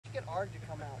Arg to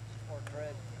come out for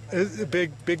dread. Is a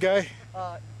big guy?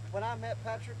 When I met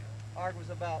Patrick, Arg was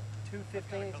about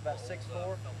 215. He's about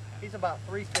 6'4". He's about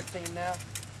 315 now, and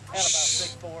about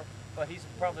 6'4". But he's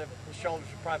probably, his shoulders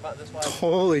are probably about this wide.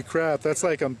 Holy crap, that's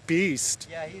like a beast.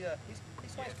 Yeah, he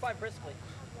swings quite briskly.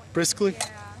 Briskly? Yeah,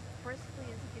 briskly is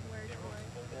a good word for it.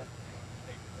 Yeah.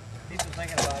 He's been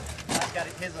thinking about it. I've got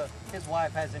his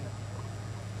wife has him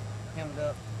hemmed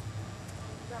up.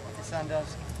 His son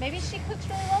does. Maybe she cooks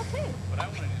really well too. What I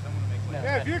want to do is I want to make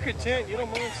Yeah, if you're content, you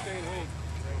don't mind staying home.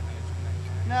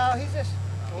 No, he's just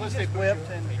whipped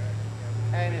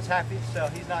and is happy, so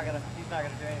he's not gonna do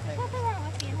anything. There's nothing wrong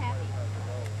with being happy.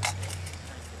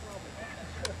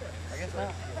 I guess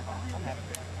not. I'm happy.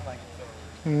 I like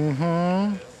it.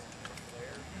 Mm-hmm.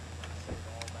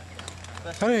 I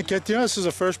didn't get, you know, this is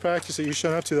the first practice that you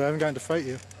showed up to that I haven't gotten to fight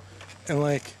you. And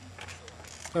like,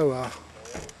 oh wow.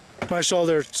 My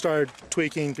shoulder started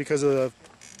tweaking because of the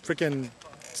freaking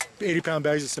 80-pound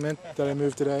bags of cement that I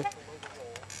moved today.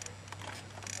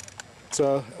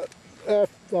 So,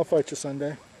 I'll fight you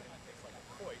Sunday.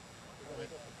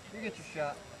 You get your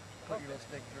shot. Put your little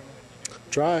stick through me.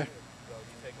 Try.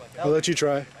 I'll let you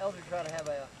try. Elder tried to have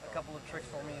a couple of tricks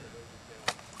for me.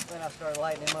 Then I started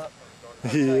lighting him up.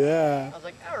 Yeah. I was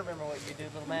like, I remember what you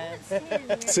did, little man.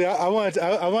 See, I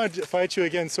wanted to fight you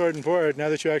again sword and board now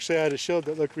that you actually had a shield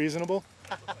that looked reasonable.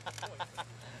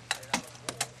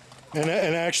 and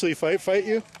actually fight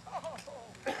you.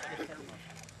 I'm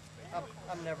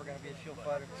never going to be a shield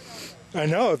fighter. I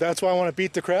know, that's why I want to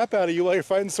beat the crap out of you while you're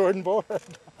fighting sword and board.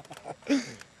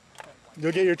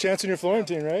 You'll get your chance in your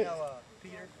Florentine, right? You know,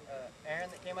 Peter,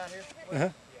 Aaron that came out here,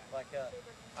 like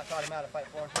I taught him how to fight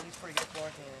Florentine. He's pretty good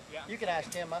Florentine. You can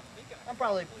ask him. I'm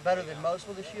probably better than most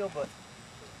with a shield, but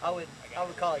I would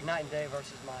call it night and day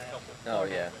versus my. Oh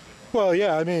yeah. Well,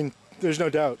 yeah. I mean, there's no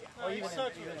doubt. Well, even in a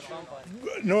phone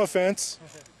fight. No offense,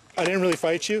 I didn't really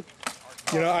fight you.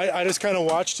 You know, I just kind of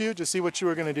watched you to see what you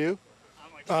were going to do.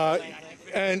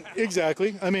 And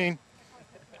exactly. I mean,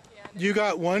 you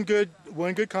got one good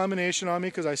combination on me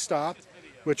because I stopped,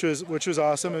 which was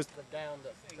awesome. It was, The down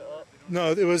to up.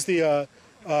 no, it was the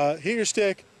hit your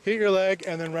stick, hit your leg,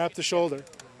 and then wrap the shoulder.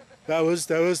 That was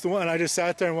the one. I just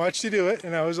sat there and watched you do it,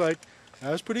 and I was like, that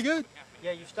was pretty good.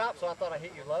 Yeah, you stopped, so I thought I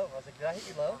hit you low. I was like, did I hit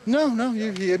you low? No,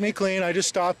 you hit me clean. I just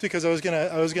stopped because I was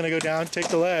gonna go down, take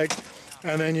the leg,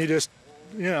 and then you just,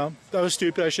 you know, that was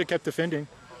stupid. I should have kept defending,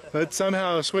 but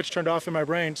somehow a switch turned off in my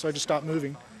brain, so I just stopped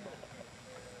moving.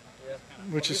 Yeah.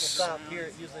 Which when is stop here.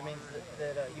 It usually means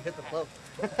that you hit the float.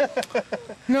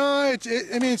 no,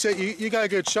 it means that you got a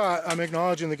good shot. I'm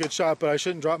acknowledging the good shot, but I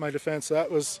shouldn't drop my defense. So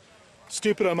that was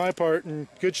stupid on my part and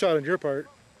good shot on your part.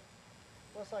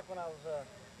 Well, it's like when I was.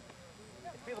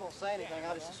 If people don't say anything,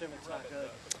 I just assume it's not good.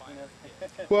 You know?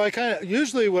 Well, I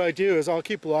usually what I do is I'll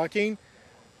keep blocking,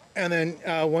 and then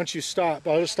once you stop,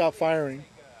 I'll just stop firing.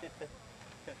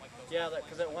 Yeah,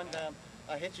 because at one time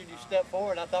I hit you and you stepped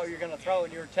forward. I thought you were going to throw,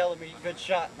 and you were telling me good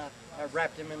shot, and I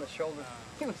wrapped him in the shoulder.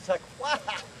 He was like, wow.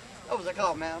 I was like,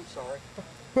 oh man, I'm sorry.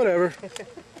 Whatever.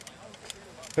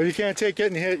 If you can't take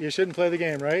getting hit, you shouldn't play the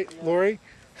game, right, yeah. Lori?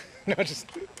 No,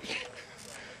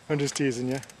 I'm just teasing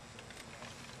you.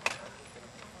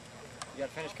 You got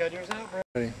to finish cutting yours out, bro?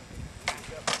 Ready. I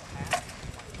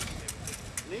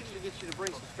need you to get you to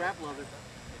bring some strap leather.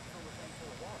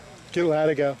 Get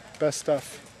Latigo. Best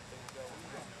stuff.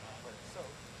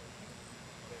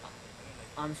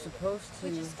 I'm supposed to.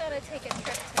 We just gotta take a trip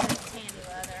to the Sandy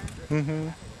Leather. Mm-hmm.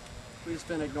 We've just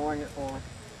been ignoring it for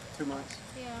 2 months.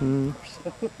 Yeah. Mm-hmm.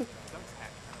 Well,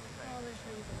 there's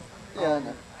reasons. Yeah, I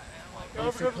know.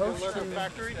 I'm supposed to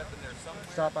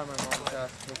stop by my mom's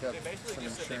house to pick up some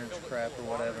insurance crap or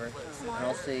whatever, and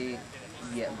I'll see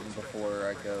before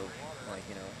I go, like,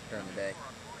 you know, during the day.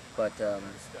 But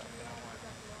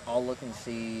I'll look and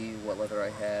see what leather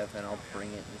I have, and I'll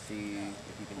bring it and see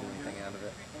if you can do anything out of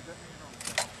it.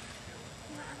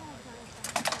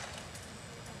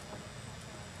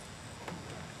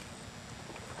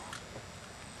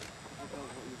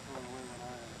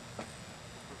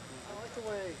 I like the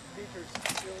way Dietrich's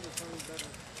shield is running better.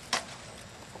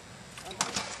 It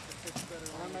fits better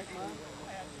when I make mine.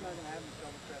 It's not going to have any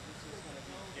double strap. It's just going to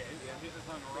be... Yeah, this is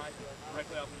on right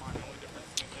out of mine. The only difference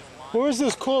is mine. Where was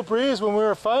this cool breeze when we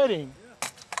were fighting?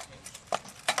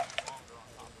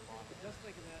 Just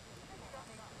thinking that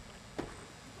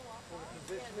for the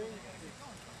positioning,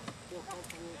 feel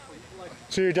comfortable. Like,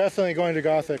 So you're definitely going to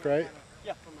Gothic, right?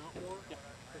 yeah, from Outdoor. Yeah.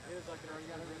 His, I can already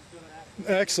got everything doing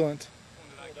that. Excellent.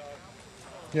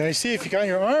 Yeah, you see, if you got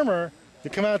your armor, you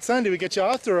come out Sunday, we get you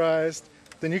authorized,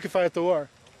 then you can fight the war.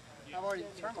 I've already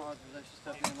turned my authorization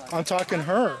stuff in. Like, I'm talking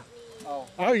her. oh,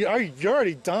 You're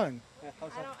already done. I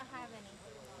don't have any.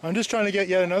 I'm just trying to get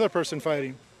yet another person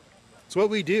fighting. It's what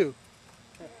we do.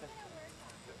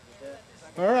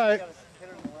 All right.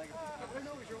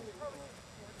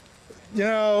 You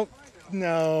know,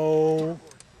 no.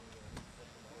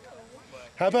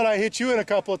 How about I hit you in a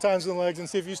couple of times in the legs and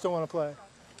see if you still want to play?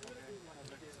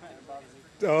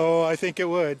 Oh, I think it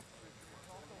would.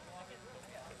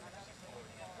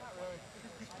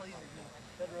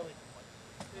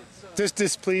 This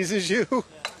displeases you?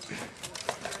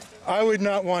 I would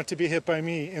not want to be hit by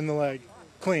me in the leg.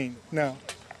 Clean, no.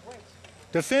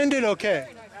 Defended, okay.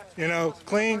 You know,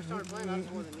 clean.